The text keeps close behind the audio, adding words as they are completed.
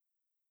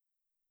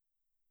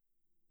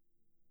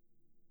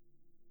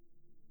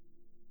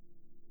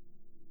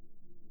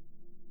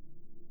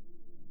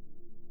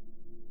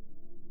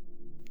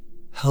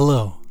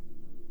Hello,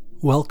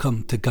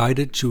 welcome to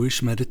Guided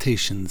Jewish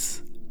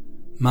Meditations.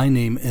 My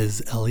name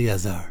is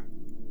Eliezer.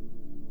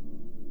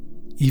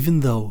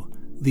 Even though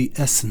the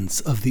essence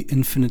of the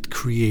infinite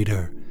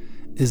Creator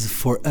is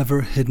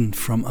forever hidden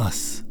from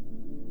us,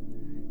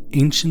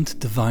 ancient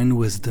divine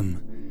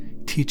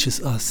wisdom teaches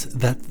us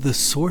that the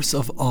source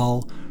of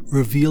all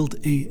revealed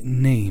a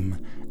name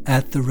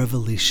at the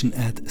revelation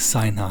at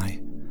Sinai,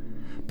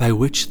 by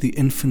which the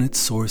infinite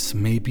source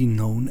may be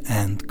known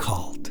and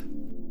called.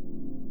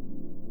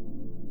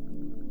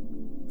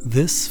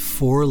 This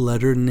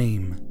four-letter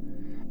name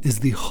is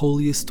the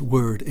holiest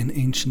word in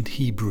ancient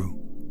Hebrew,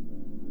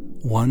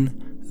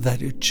 one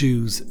that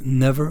Jews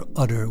never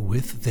utter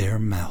with their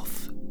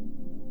mouth.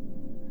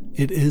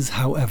 It is,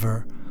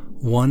 however,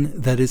 one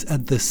that is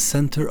at the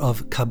center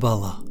of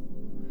Kabbalah,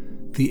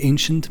 the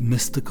ancient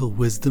mystical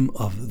wisdom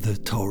of the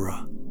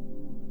Torah.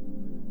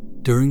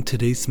 During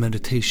today's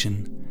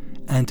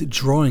meditation, and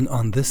drawing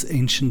on this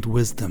ancient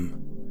wisdom,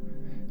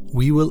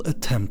 we will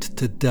attempt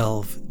to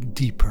delve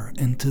deeper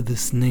into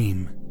this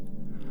name,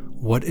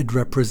 what it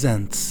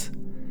represents,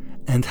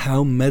 and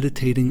how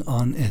meditating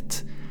on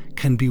it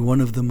can be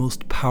one of the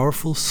most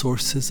powerful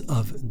sources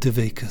of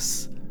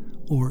dveikus,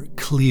 or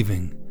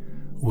cleaving,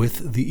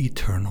 with the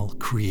eternal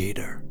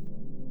Creator.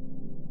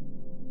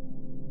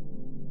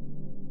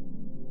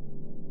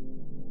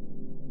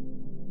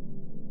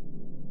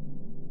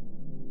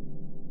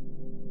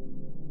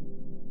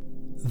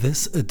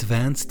 This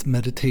advanced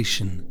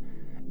meditation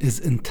is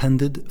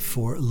intended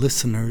for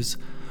listeners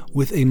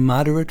with a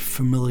moderate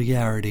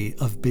familiarity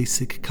of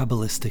basic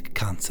Kabbalistic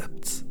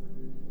concepts.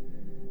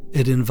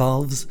 It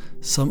involves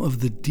some of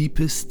the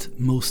deepest,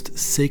 most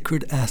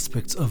sacred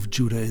aspects of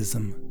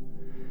Judaism,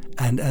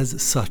 and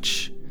as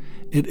such,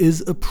 it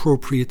is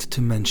appropriate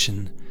to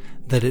mention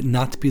that it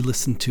not be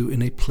listened to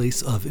in a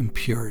place of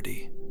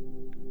impurity.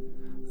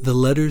 The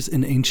letters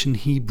in ancient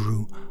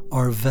Hebrew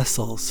are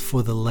vessels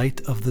for the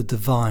light of the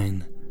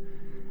divine,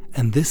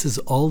 and this is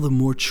all the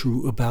more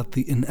true about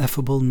the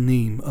ineffable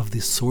name of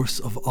the source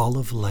of all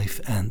of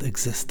life and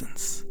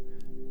existence.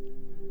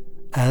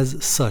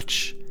 As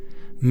such,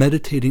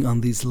 meditating on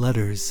these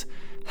letters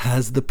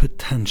has the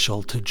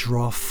potential to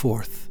draw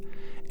forth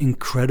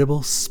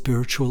incredible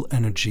spiritual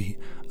energy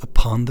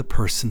upon the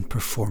person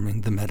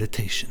performing the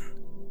meditation.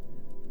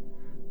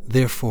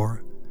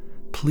 Therefore,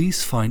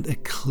 please find a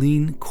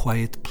clean,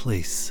 quiet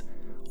place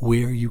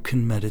where you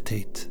can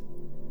meditate,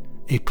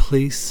 a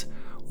place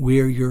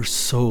where your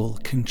soul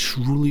can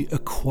truly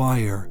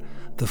acquire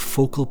the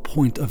focal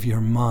point of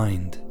your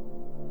mind,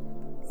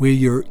 where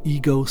your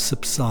ego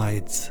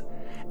subsides,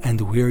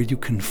 and where you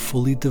can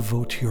fully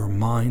devote your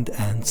mind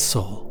and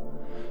soul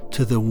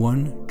to the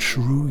one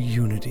true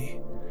unity,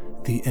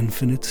 the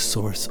infinite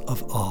source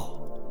of all.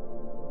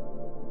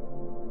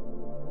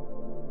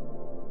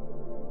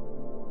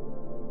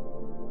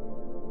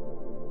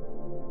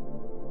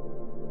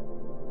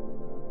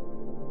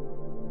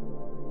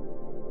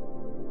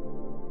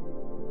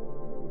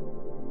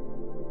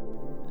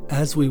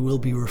 As we will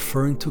be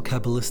referring to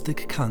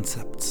Kabbalistic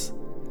concepts,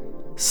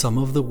 some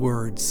of the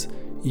words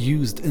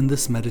used in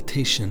this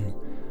meditation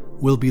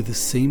will be the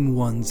same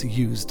ones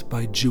used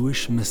by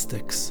Jewish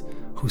mystics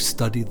who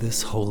study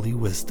this holy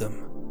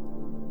wisdom.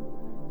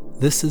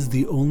 This is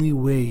the only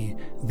way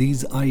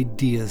these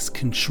ideas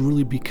can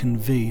truly be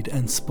conveyed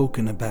and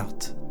spoken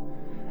about,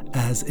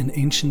 as in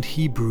ancient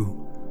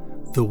Hebrew,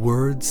 the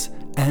words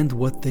and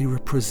what they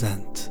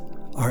represent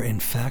are in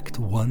fact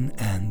one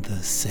and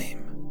the same.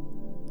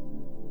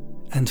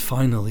 And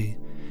finally,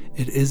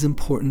 it is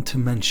important to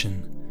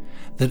mention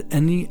that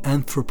any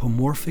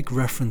anthropomorphic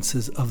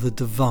references of the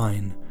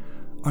divine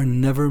are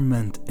never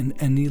meant in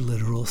any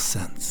literal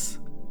sense.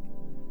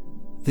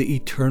 The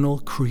eternal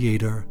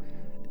Creator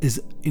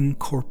is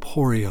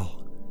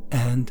incorporeal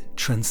and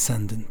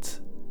transcendent.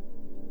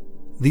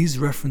 These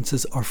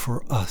references are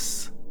for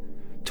us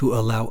to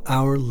allow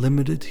our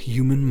limited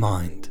human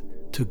mind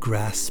to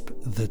grasp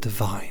the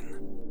divine.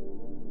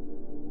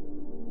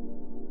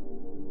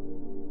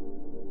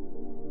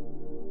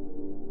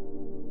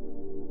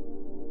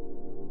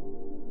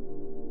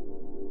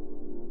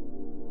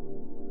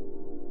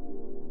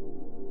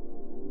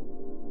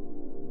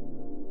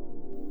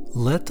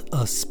 Let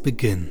us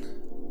begin.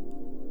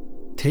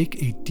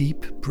 Take a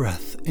deep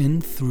breath in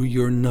through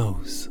your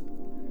nose,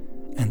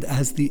 and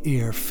as the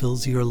air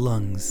fills your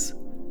lungs,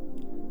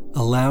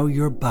 allow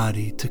your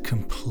body to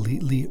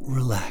completely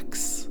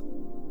relax.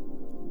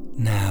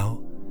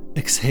 Now,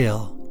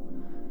 exhale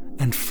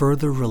and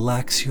further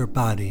relax your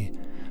body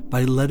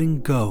by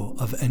letting go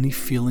of any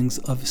feelings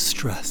of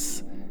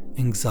stress,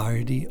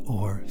 anxiety,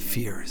 or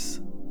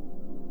fears.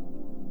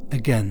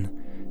 Again,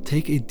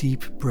 take a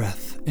deep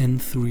breath in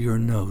through your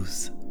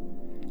nose,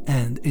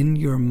 and in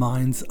your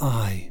mind's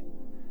eye,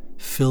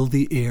 fill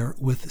the air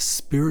with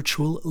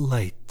spiritual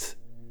light,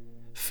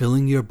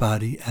 filling your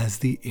body as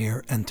the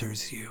air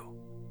enters you.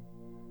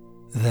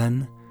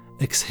 Then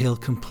exhale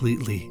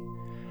completely,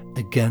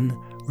 again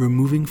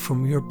removing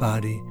from your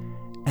body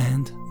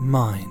and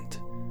mind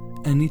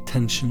any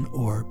tension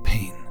or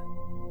pain.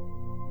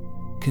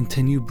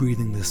 Continue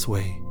breathing this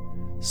way,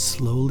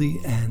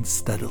 slowly and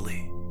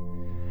steadily,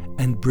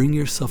 and bring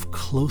yourself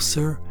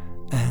closer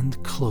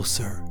and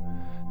closer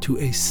to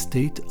a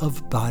state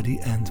of body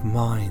and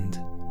mind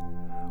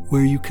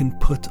where you can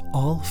put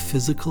all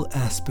physical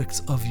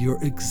aspects of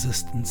your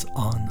existence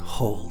on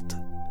hold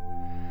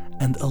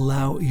and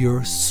allow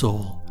your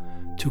soul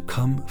to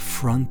come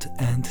front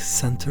and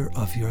center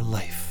of your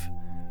life,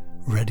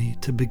 ready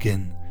to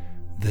begin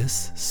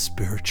this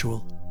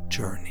spiritual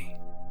journey.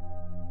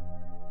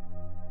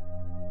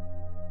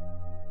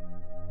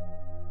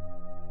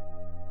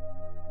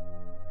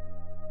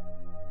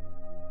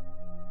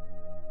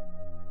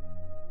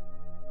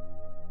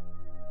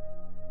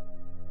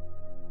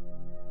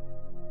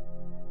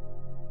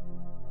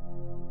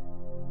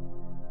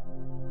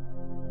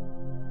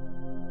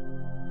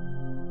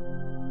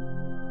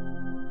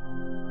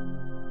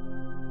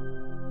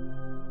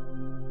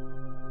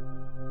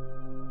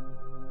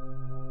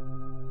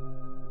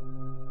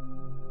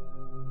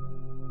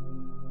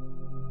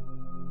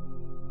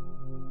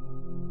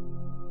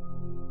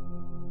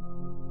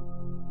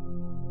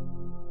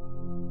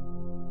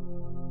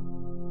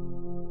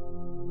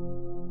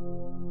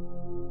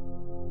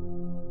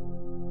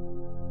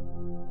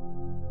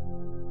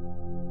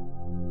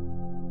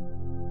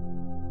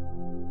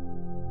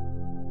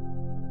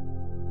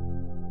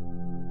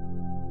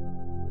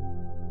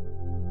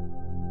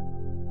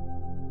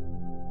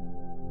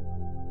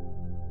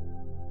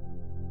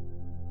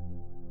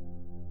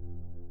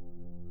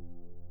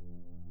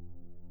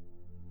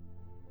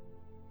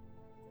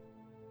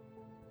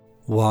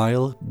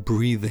 While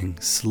breathing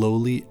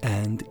slowly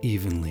and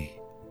evenly,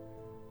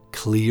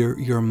 clear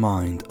your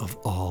mind of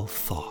all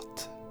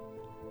thought.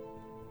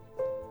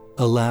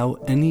 Allow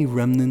any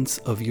remnants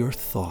of your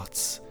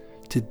thoughts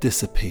to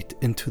dissipate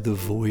into the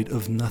void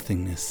of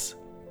nothingness,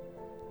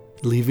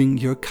 leaving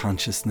your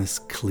consciousness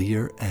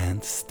clear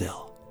and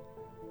still.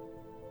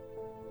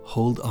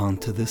 Hold on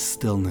to this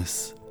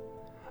stillness,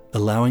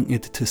 allowing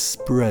it to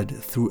spread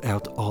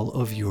throughout all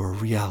of your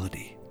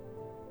reality.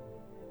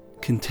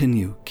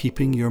 Continue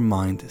keeping your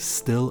mind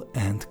still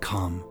and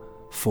calm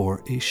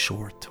for a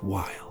short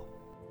while.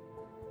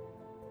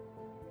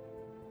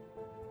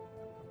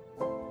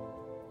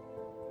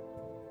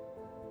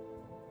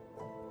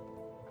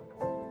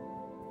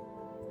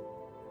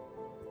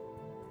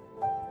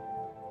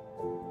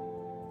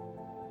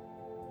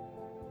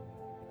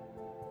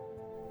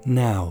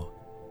 Now,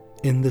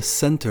 in the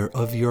center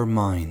of your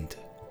mind,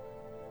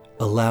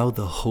 allow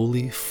the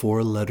holy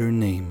four-letter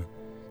name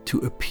to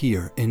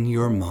appear in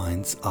your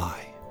mind's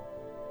eye.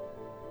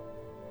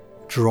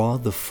 Draw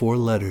the 4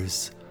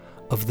 letters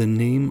of the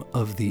name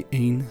of the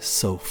Ein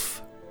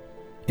Sof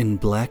in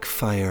black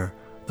fire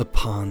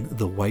upon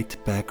the white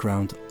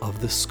background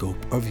of the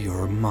scope of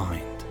your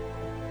mind,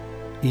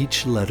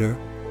 each letter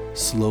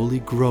slowly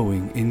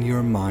growing in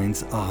your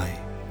mind's eye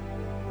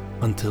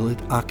until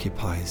it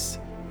occupies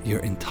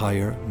your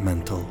entire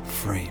mental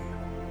frame.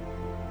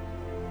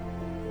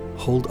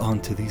 Hold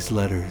on to these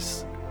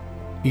letters,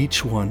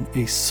 each one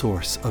a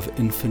source of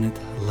infinite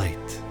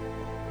light,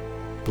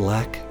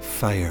 black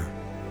fire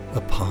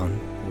upon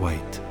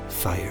white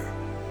fire.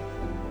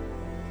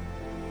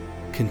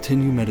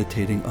 Continue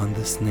meditating on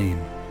this name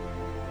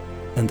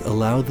and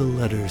allow the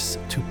letters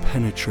to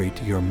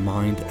penetrate your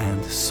mind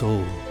and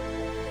soul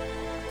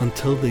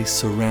until they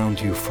surround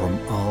you from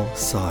all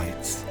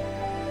sides,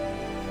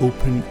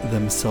 open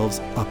themselves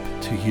up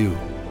to you,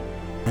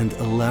 and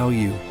allow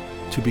you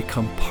to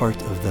become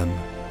part of them,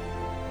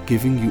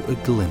 giving you a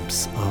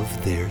glimpse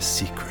of their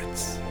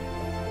secrets.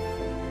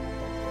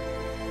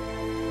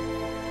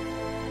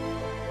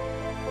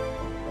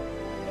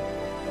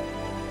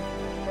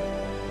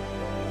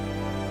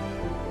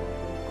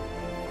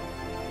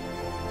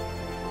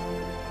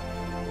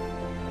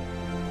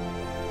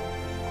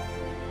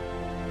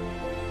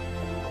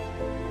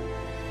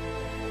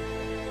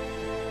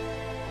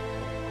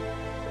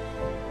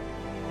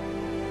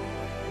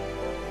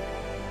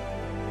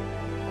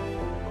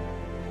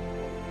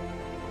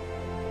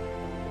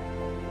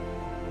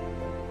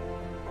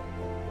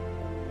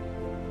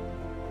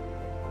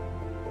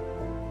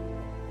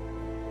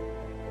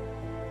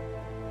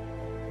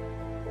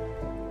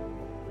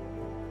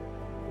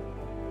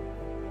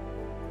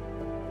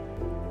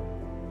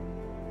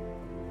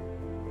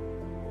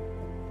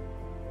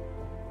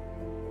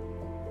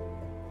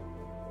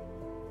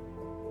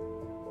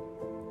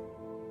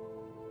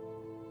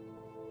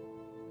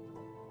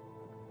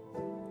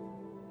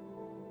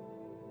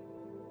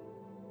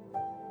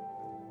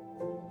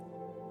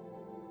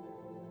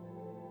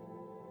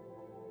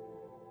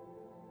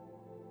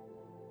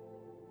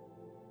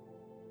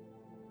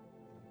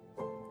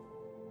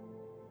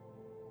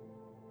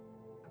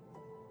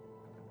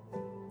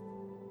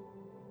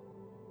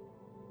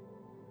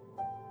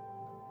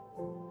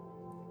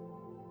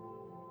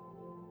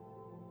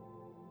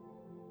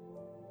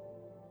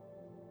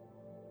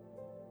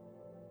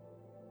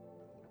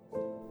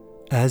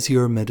 As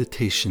your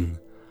meditation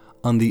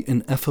on the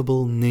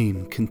ineffable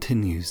name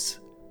continues,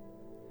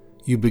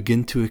 you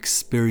begin to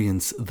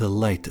experience the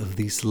light of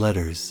these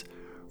letters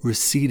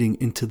receding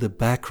into the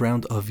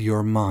background of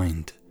your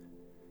mind,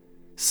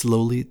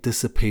 slowly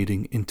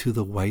dissipating into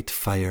the white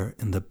fire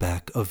in the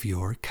back of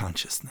your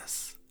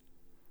consciousness.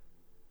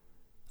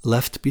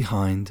 Left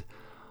behind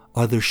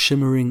are the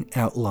shimmering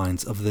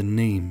outlines of the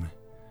name,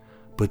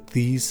 but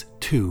these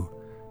too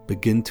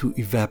begin to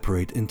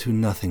evaporate into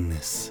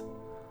nothingness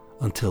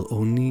until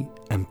only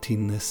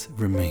emptiness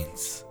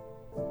remains.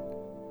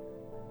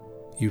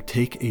 You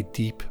take a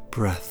deep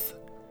breath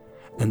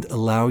and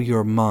allow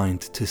your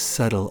mind to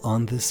settle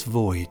on this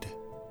void,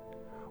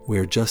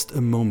 where just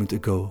a moment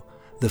ago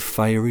the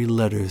fiery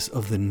letters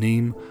of the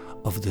name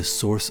of the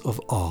source of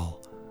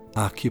all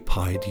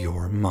occupied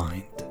your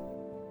mind.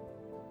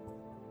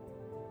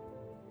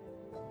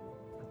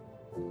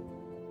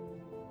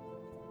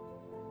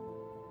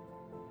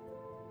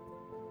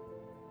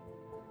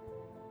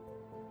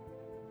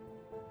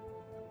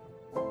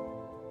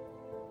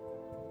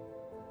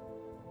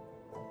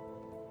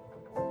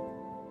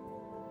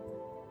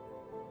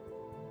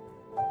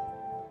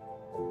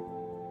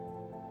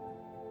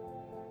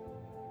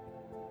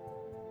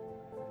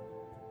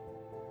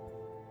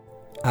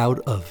 Out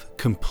of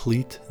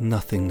complete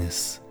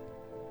nothingness,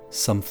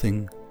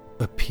 something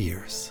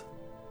appears.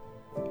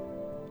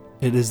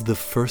 It is the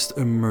first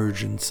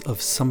emergence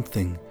of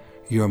something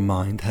your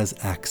mind has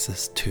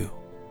access to.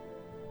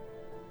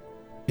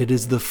 It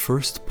is the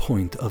first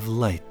point of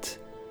light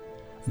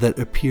that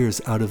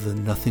appears out of the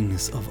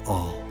nothingness of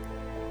all.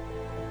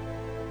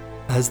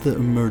 As the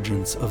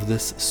emergence of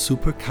this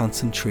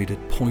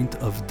super-concentrated point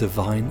of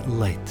divine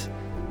light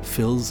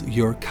fills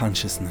your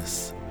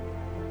consciousness,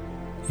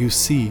 you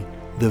see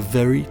the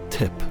very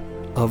tip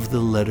of the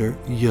letter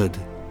Yud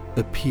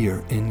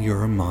appear in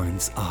your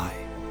mind's eye.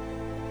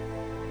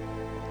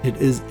 It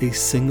is a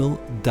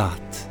single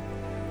dot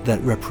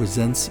that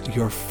represents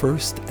your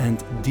first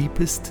and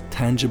deepest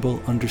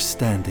tangible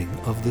understanding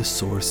of the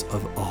source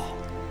of all.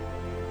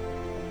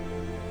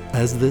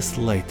 As this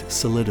light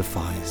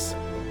solidifies,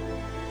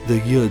 the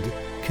Yud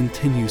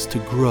continues to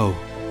grow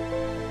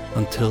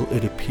until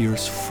it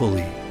appears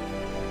fully,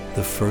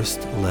 the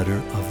first letter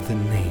of the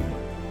name,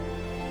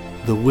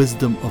 the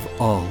wisdom of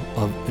all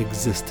of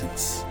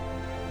existence,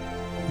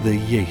 the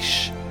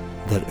Yesh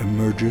that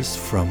emerges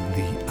from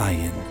the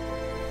Ayin.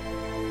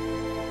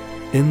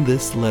 In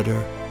this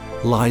letter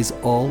lies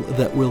all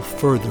that will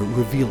further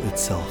reveal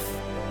itself,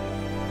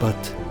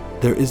 but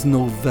there is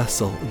no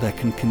vessel that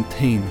can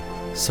contain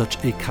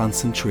such a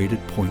concentrated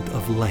point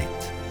of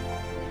light,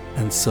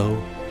 and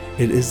so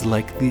it is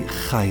like the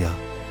Chaya,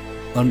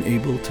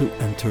 unable to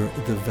enter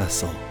the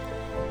vessel,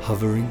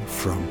 hovering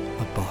from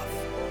above.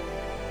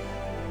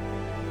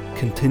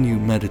 Continue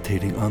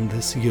meditating on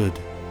this Yud,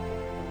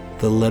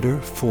 the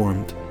letter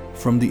formed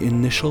from the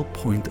initial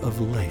point of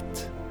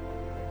light,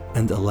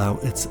 and allow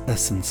its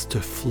essence to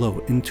flow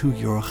into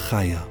your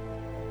Chaya,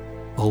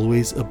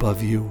 always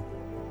above you,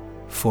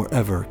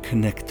 forever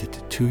connected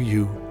to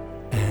you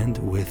and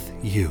with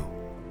you.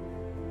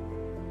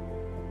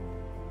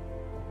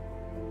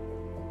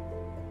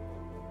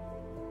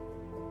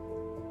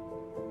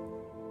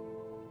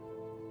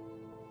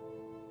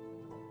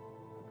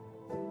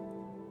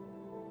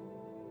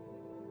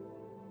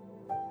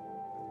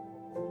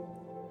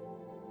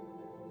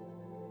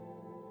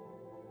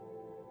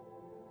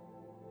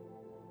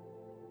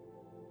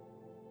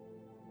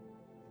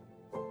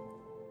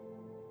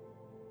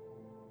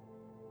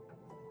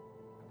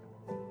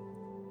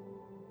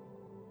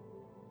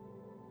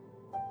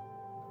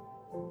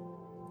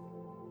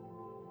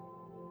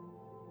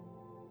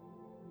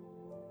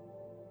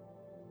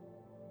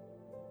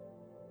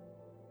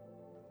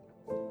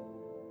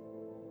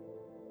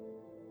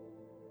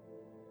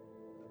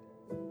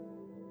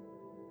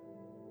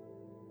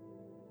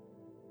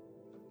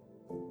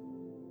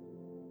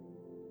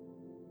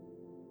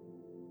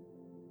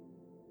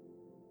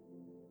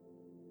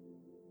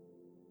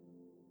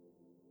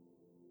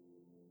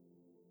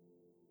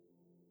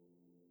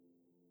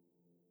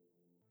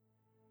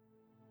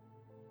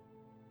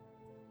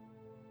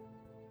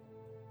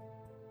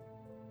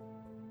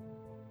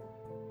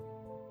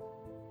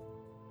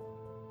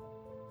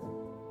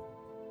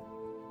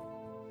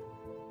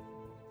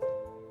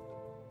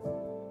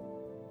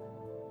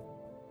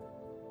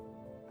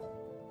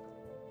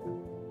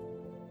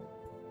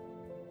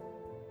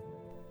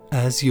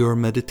 As your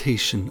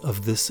meditation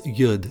of this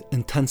Yud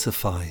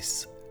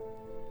intensifies,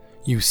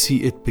 you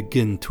see it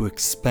begin to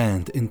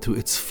expand into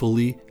its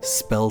fully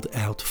spelled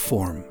out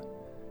form,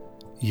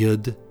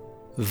 Yud,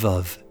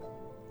 Vav,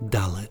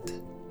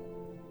 Dalet.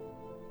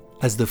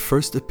 As the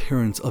first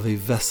appearance of a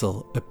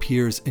vessel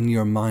appears in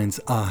your mind's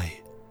eye,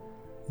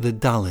 the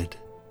Dalet,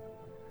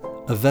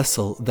 a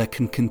vessel that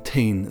can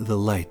contain the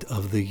light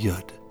of the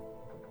Yud.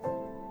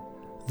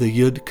 The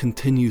Yud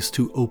continues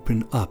to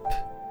open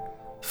up,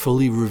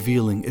 fully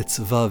revealing its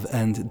Vav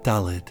and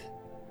Dalet,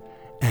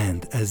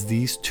 and as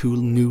these two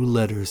new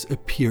letters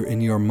appear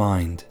in your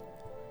mind,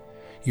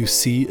 you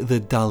see the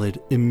Dalet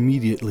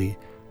immediately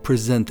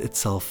present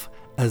itself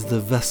as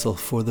the vessel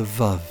for the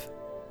Vav,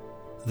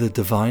 the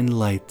divine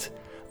light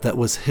that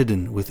was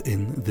hidden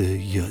within the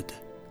Yud.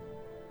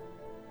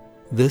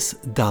 This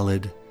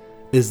Daled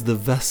is the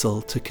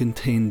vessel to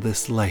contain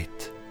this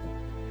light.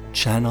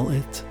 Channel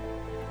it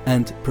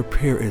and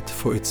prepare it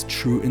for its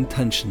true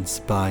intentions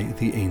by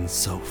the Ein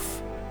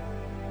Sof.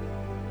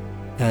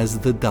 As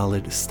the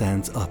Daled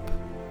stands up,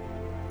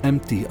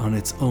 empty on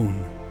its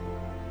own,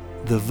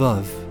 the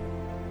Vav,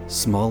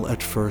 small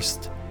at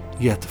first,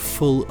 yet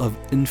full of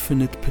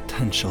infinite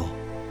potential,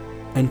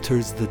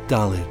 enters the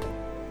Daled,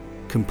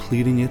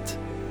 completing it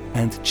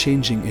and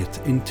changing it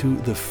into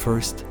the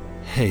first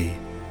Hey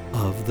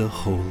of the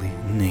holy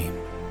name.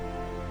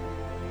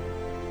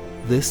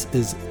 This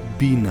is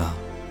Bina,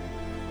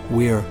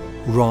 where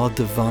raw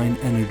divine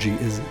energy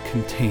is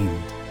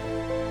contained,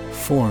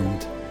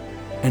 formed,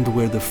 and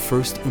where the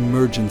first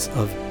emergence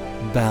of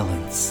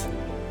balance,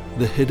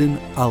 the hidden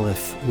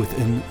Aleph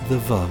within the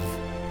Vav,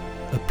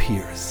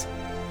 appears.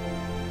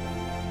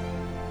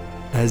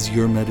 As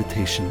your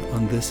meditation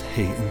on this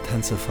Hey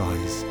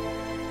intensifies,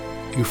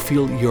 you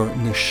feel your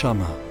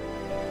neshama,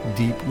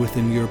 deep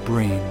within your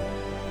brain,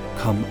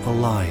 come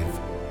alive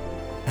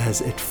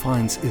as it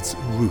finds its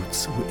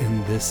roots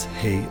within this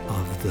Hey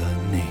of the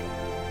name.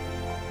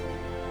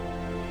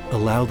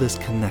 Allow this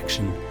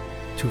connection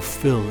to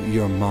fill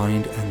your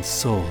mind and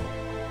soul,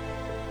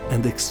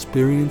 and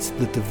experience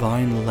the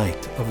divine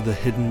light of the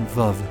hidden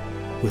Vav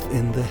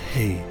within the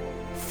Hey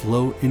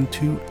flow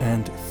into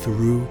and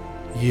through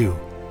you,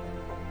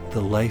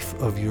 the life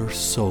of your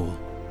soul,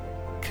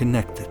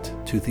 connected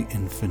to the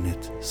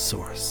infinite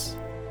source.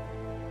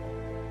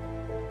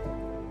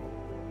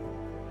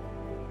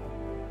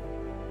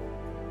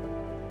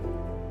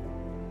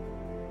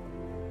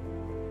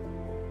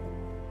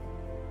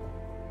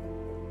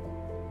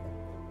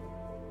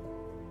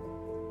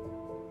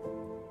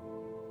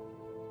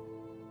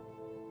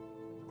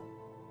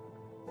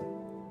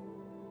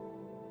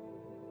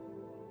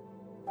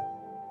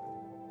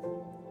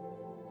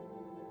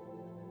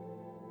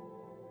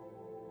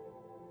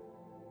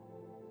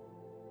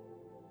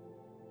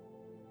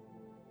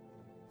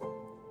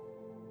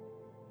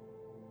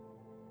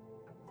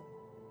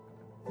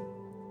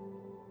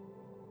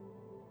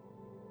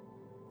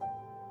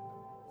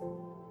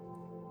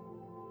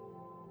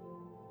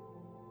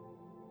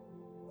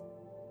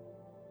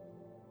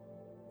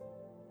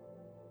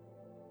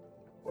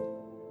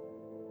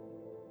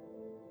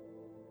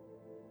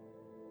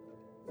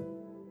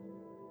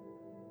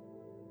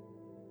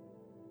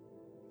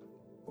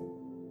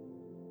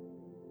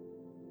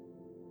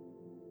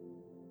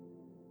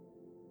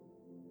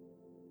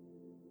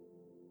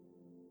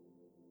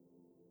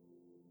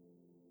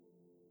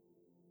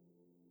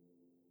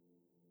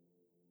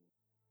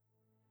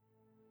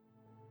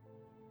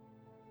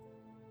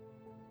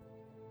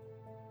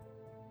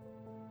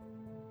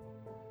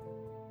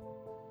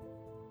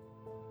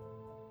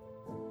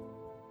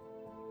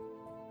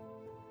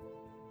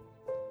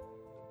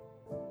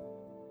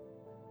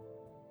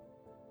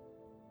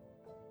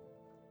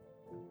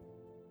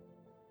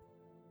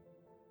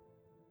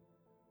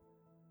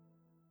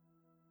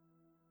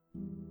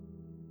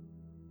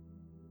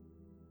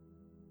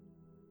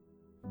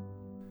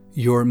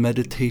 Your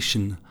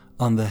meditation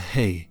on the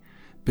Hey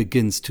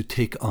begins to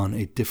take on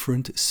a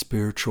different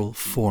spiritual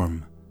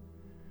form.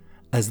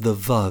 As the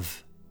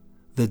Vav,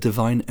 the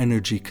divine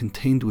energy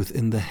contained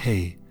within the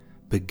Hey,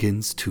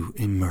 begins to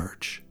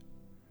emerge.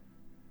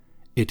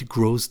 It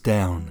grows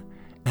down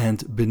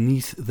and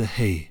beneath the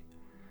Hey,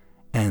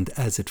 and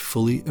as it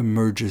fully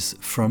emerges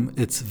from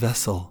its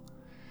vessel,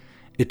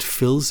 it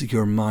fills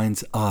your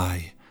mind's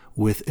eye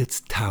with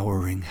its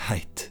towering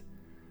height,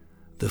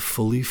 the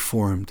fully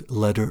formed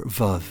letter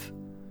Vav,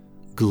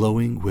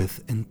 glowing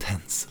with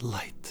intense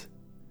light.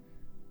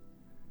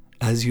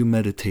 As you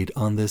meditate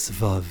on this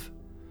Vav,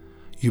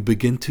 you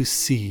begin to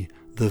see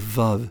the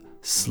Vav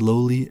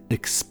slowly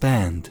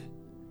expand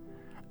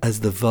as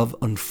the Vav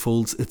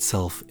unfolds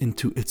itself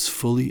into its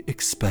fully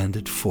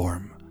expanded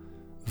form,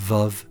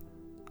 Vav,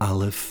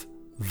 Aleph,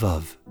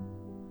 Vav,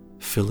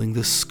 filling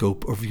the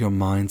scope of your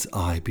mind's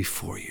eye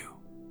before you.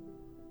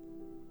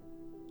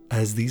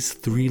 As these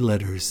three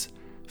letters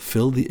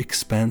fill the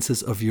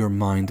expanses of your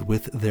mind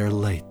with their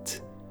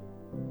light,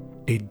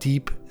 a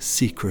deep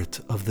secret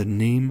of the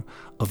name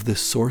of the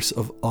source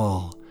of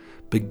all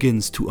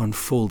begins to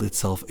unfold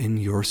itself in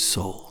your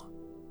soul.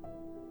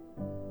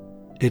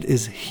 It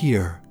is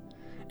here,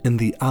 in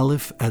the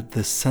Aleph at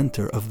the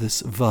center of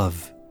this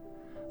Vav,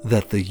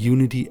 that the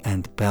unity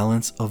and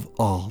balance of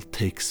all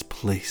takes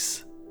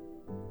place.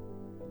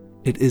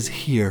 It is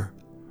here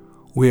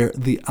where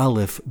the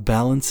Aleph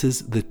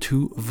balances the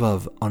two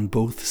Vav on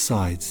both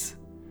sides,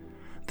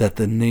 that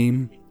the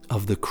name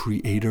of the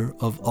Creator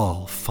of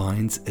all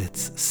finds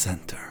its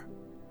center.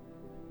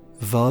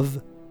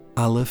 Vav,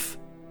 Aleph,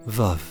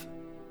 Vav,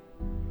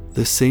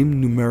 the same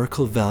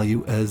numerical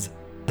value as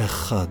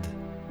Echad,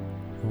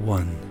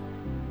 one.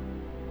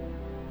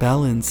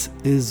 Balance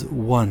is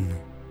one,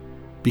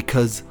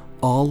 because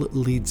all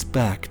leads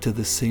back to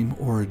the same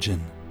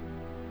origin,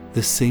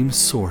 the same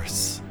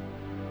source,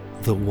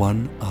 the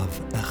one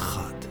of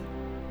Echad.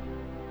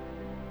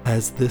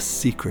 As this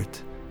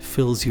secret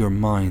fills your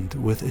mind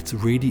with its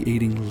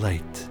radiating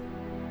light,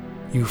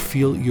 you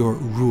feel your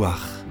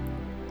ruach,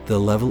 the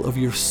level of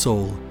your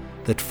soul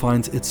that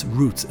finds its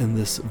roots in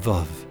this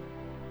vav,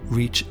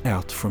 reach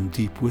out from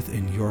deep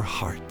within your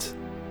heart.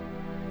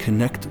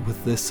 Connect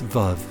with this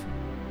vav,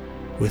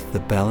 with the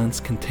balance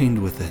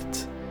contained with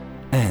it,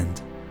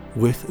 and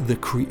with the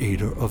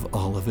creator of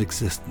all of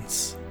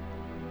existence,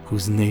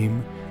 whose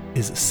name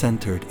is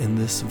centered in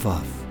this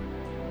vav,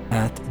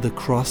 at the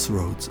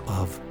crossroads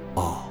of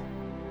all.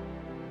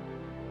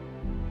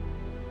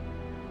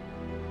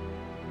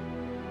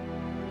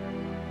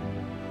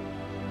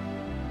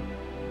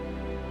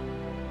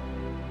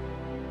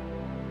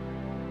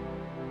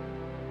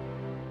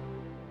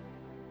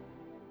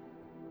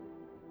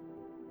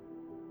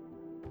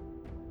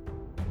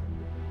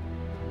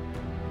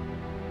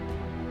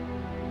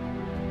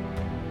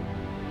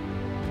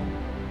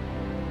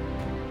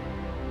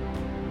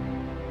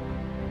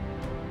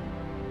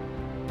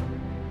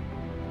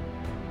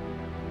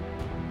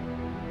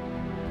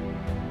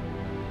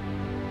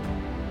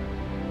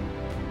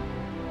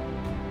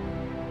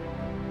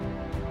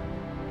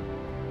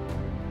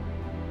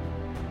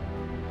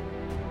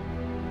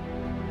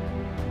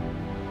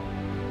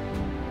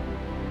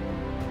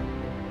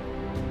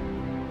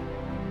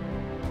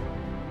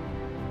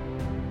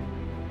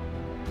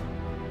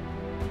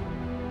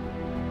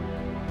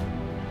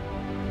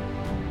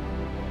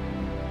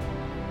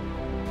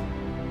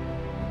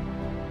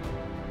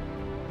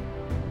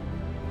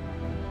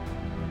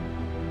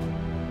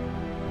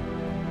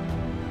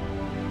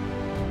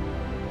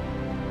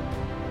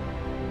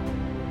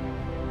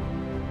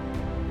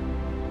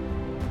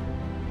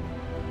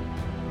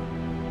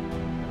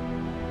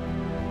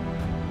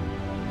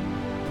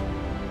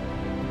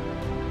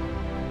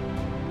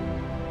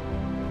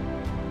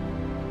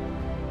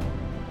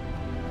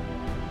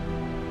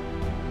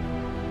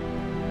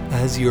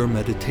 As your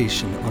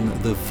meditation on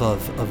the vav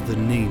of the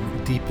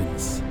name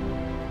deepens,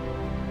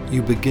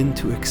 you begin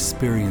to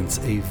experience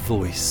a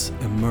voice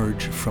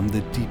emerge from the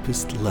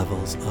deepest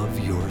levels of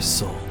your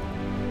soul.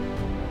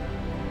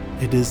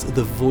 It is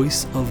the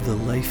voice of the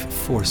life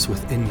force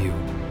within you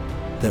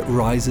that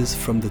rises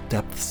from the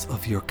depths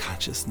of your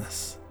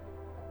consciousness.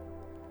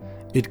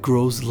 It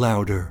grows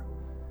louder,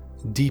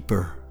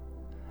 deeper,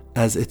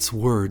 as its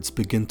words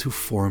begin to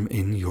form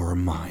in your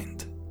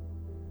mind.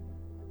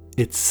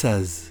 It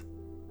says,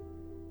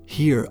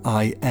 "Here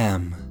I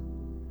am,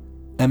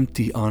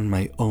 empty on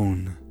my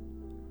own,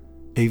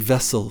 a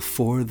vessel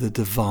for the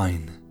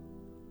divine,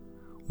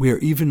 where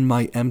even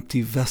my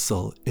empty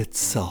vessel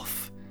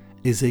itself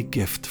is a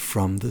gift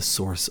from the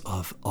source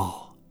of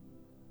all.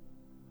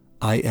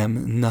 I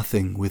am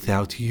nothing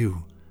without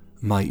you,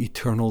 my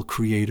eternal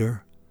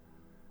creator,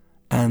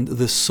 and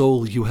the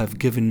soul you have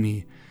given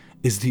me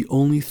is the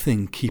only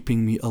thing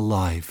keeping me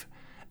alive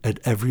at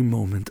every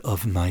moment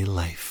of my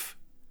life.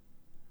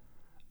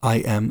 I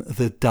am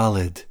the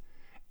Daled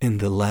in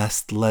the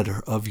last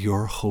letter of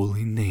your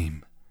holy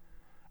name,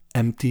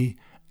 empty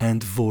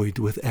and void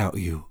without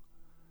you,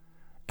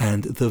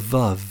 and the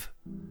Vav,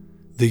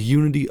 the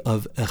unity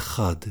of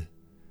Echad,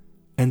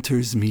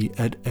 enters me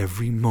at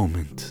every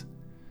moment,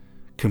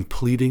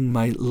 completing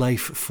my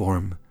life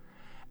form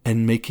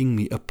and making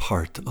me a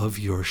part of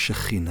your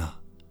Shekhinah,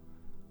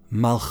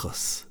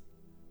 Malchus,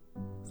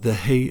 the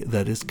Hay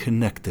that is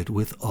connected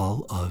with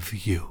all of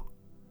you.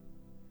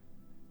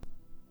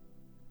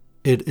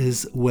 It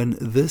is when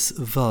this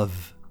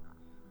Vav,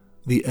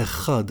 the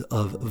Echad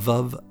of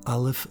Vav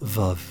Aleph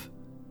Vav,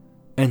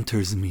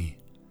 enters me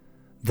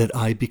that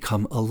I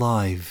become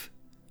alive,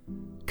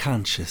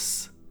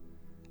 conscious,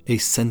 a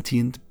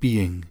sentient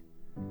being,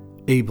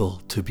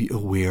 able to be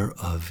aware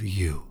of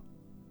you.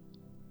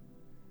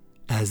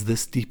 As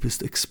this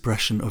deepest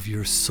expression of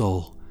your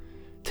soul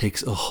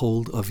takes a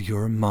hold of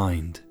your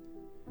mind,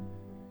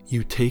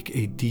 you take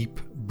a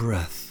deep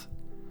breath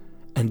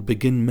and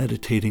begin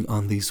meditating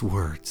on these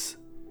words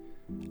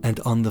and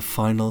on the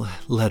final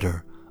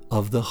letter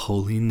of the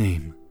holy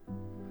name,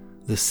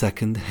 the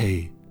second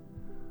Hay,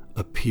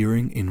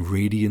 appearing in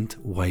radiant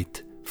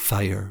white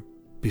fire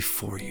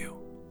before you.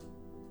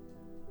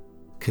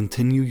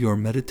 Continue your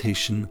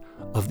meditation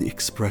of the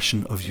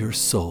expression of your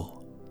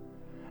soul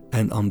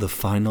and on the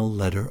final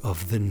letter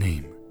of the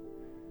name,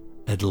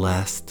 at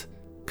last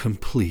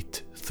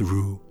complete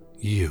through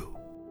you.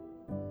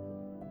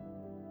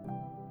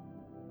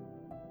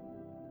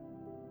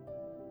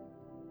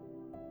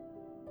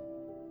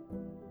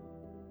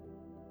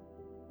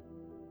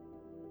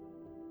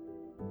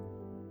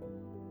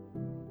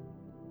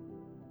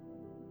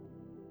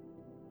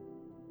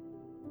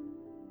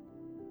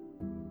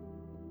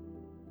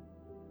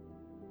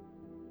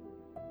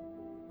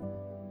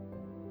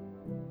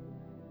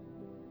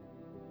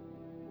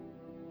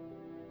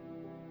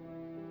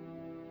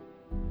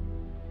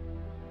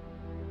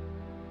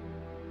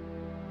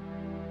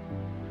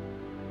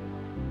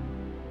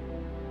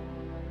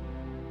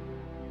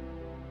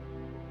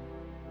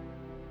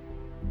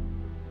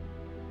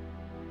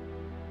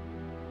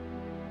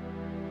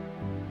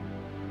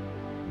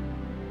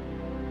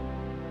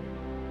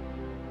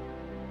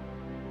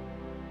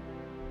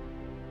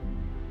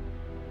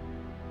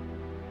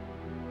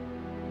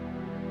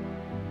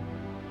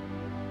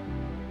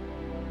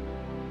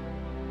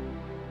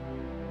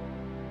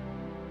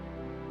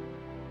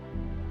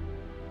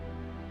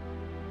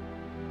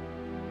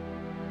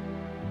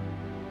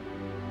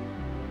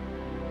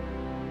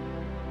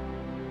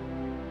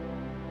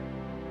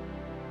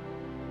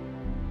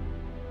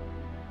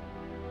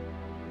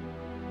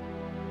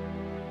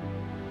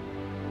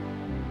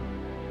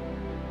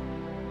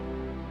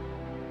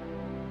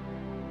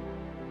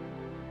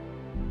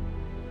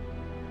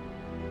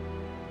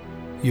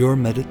 your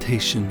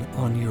meditation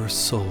on your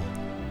soul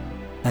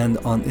and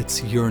on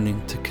its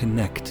yearning to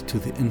connect to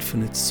the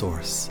infinite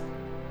source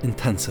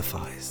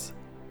intensifies,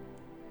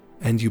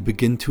 and you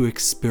begin to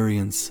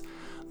experience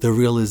the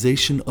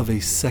realization of a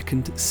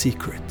second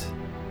secret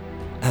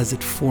as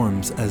it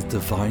forms as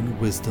divine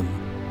wisdom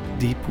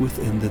deep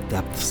within the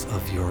depths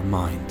of your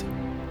mind,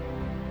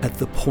 at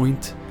the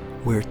point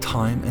where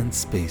time and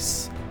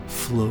space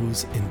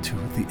flows into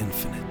the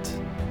infinite.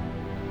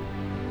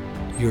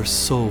 Your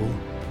soul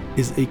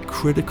is a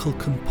critical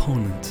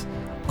component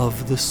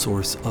of the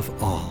source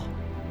of all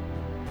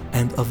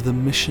and of the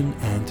mission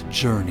and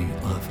journey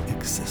of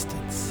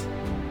existence.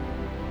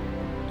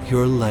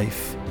 Your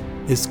life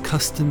is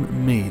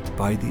custom made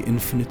by the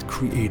infinite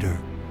Creator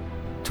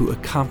to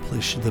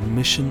accomplish the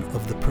mission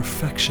of the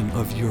perfection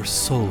of your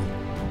soul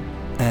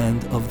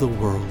and of the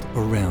world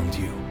around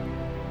you,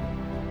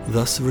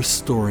 thus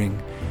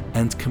restoring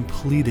and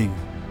completing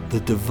the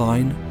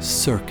divine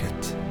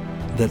circuit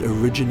that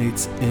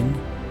originates in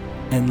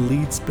and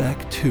leads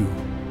back to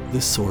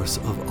the source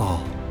of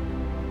all,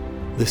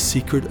 the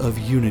secret of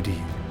unity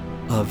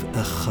of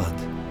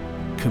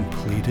Echad,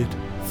 completed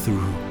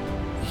through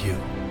you.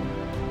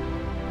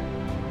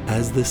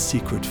 As the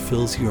secret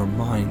fills your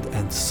mind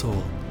and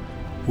soul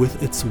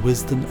with its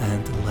wisdom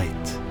and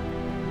light,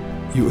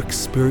 you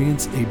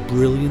experience a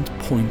brilliant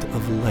point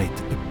of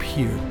light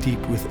appear deep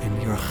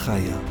within your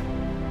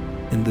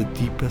Chaya, in the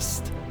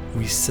deepest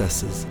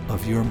recesses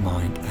of your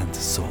mind and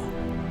soul.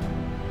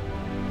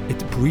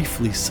 It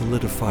briefly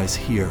solidifies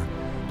here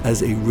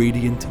as a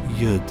radiant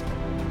Yud,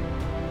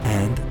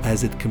 and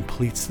as it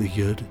completes the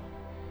Yud,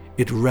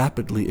 it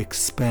rapidly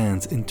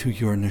expands into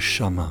your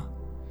neshama,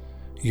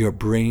 your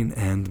brain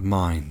and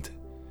mind,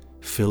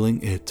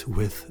 filling it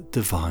with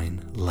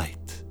divine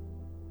light.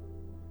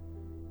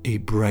 A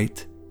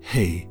bright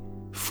Hey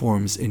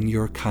forms in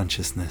your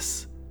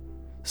consciousness,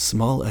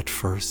 small at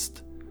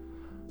first,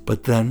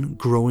 but then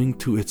growing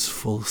to its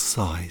full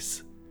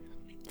size,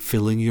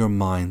 filling your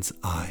mind's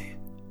eye.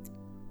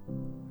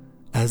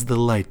 As the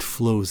light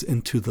flows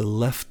into the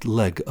left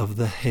leg of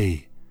the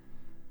Hey,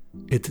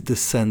 it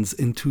descends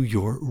into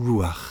your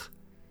Ruach,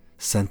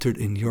 centered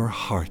in your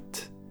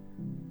heart,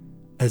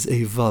 as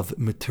a Vav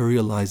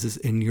materializes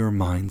in your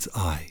mind's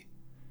eye,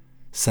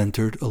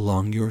 centered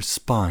along your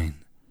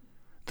spine,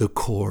 the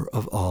core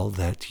of all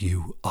that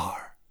you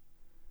are.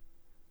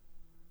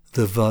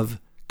 The Vav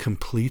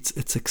completes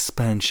its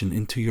expansion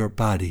into your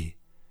body,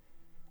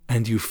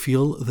 and you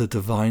feel the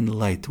divine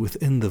light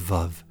within the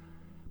Vav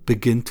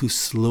begin to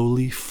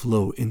slowly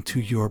flow into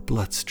your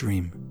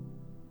bloodstream,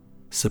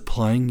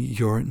 supplying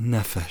your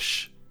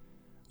nefesh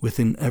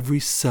within every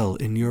cell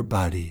in your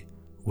body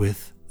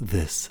with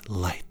this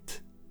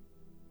light.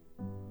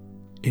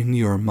 In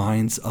your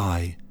mind's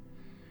eye,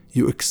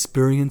 you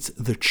experience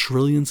the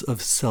trillions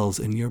of cells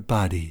in your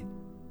body.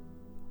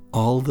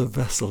 All the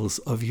vessels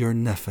of your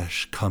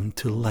nefesh come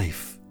to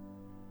life,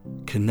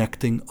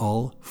 connecting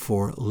all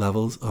 4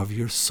 levels of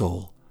your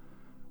soul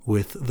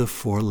with the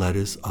 4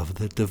 letters of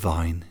the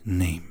divine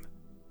name.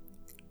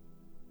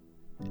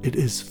 It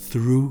is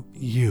through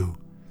you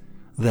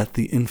that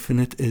the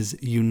infinite is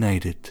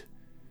united,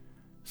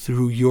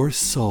 through your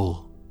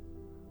soul,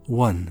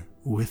 one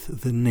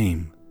with the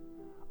name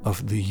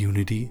of the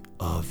unity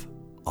of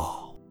all.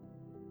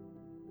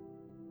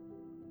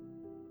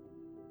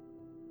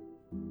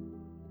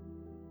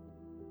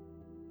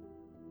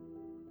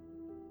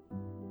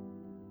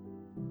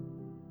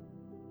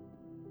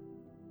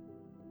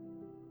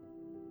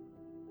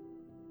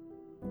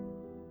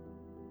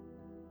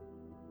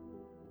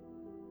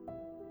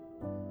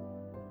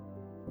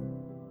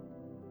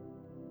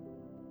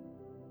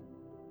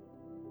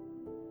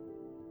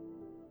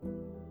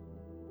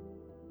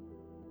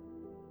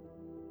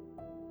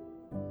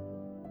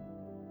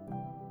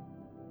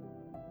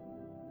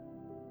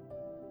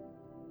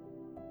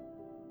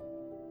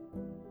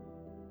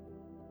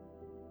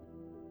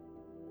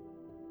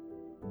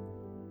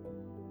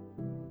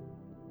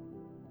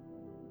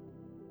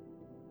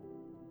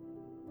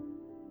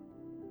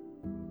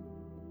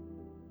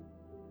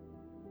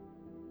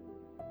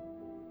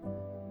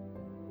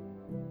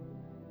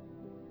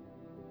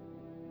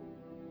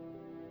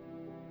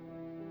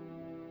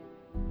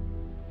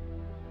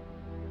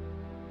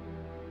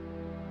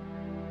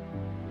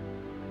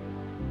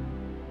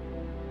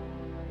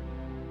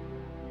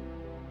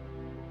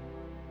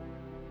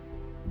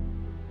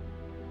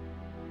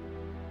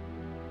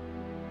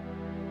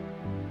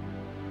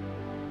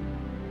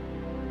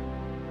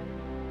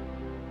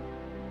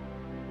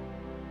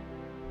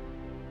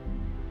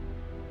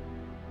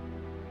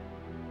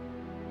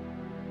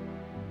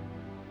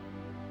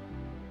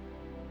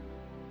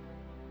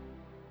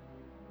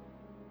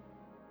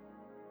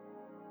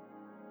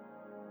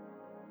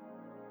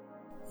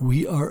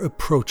 We are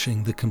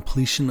approaching the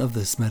completion of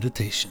this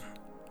meditation.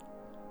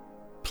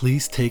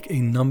 Please take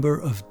a number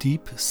of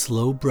deep,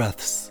 slow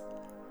breaths,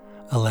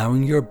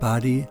 allowing your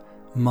body,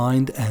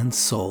 mind, and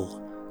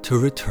soul to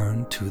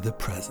return to the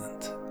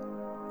present.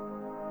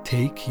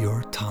 Take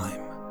your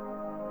time.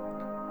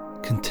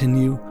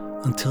 Continue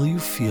until you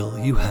feel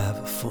you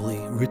have fully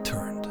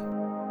returned.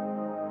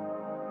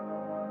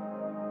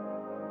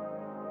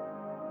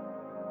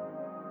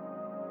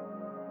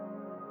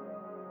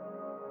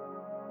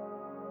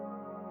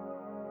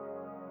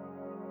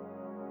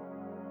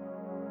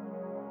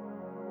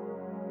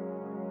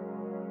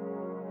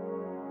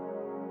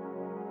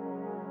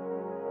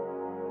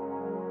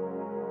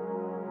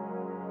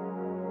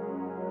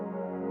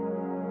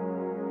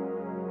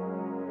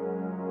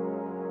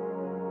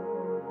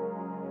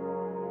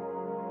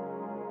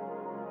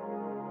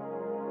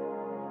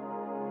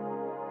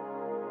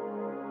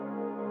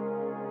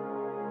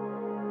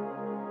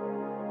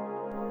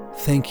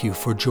 Thank you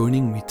for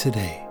joining me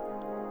today.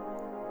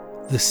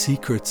 The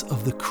secrets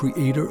of the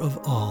Creator of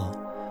all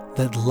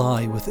that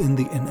lie within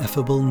the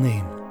ineffable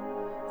name,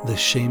 the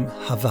Shem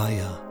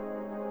Havaya,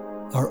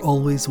 are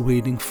always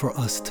waiting for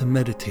us to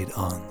meditate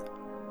on,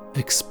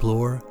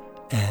 explore,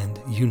 and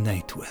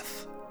unite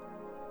with.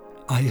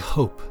 I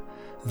hope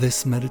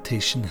this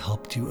meditation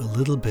helped you a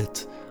little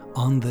bit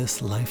on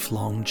this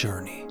lifelong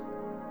journey.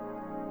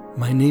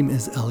 My name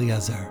is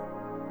Eliezer.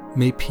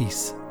 May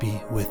peace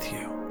be with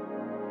you.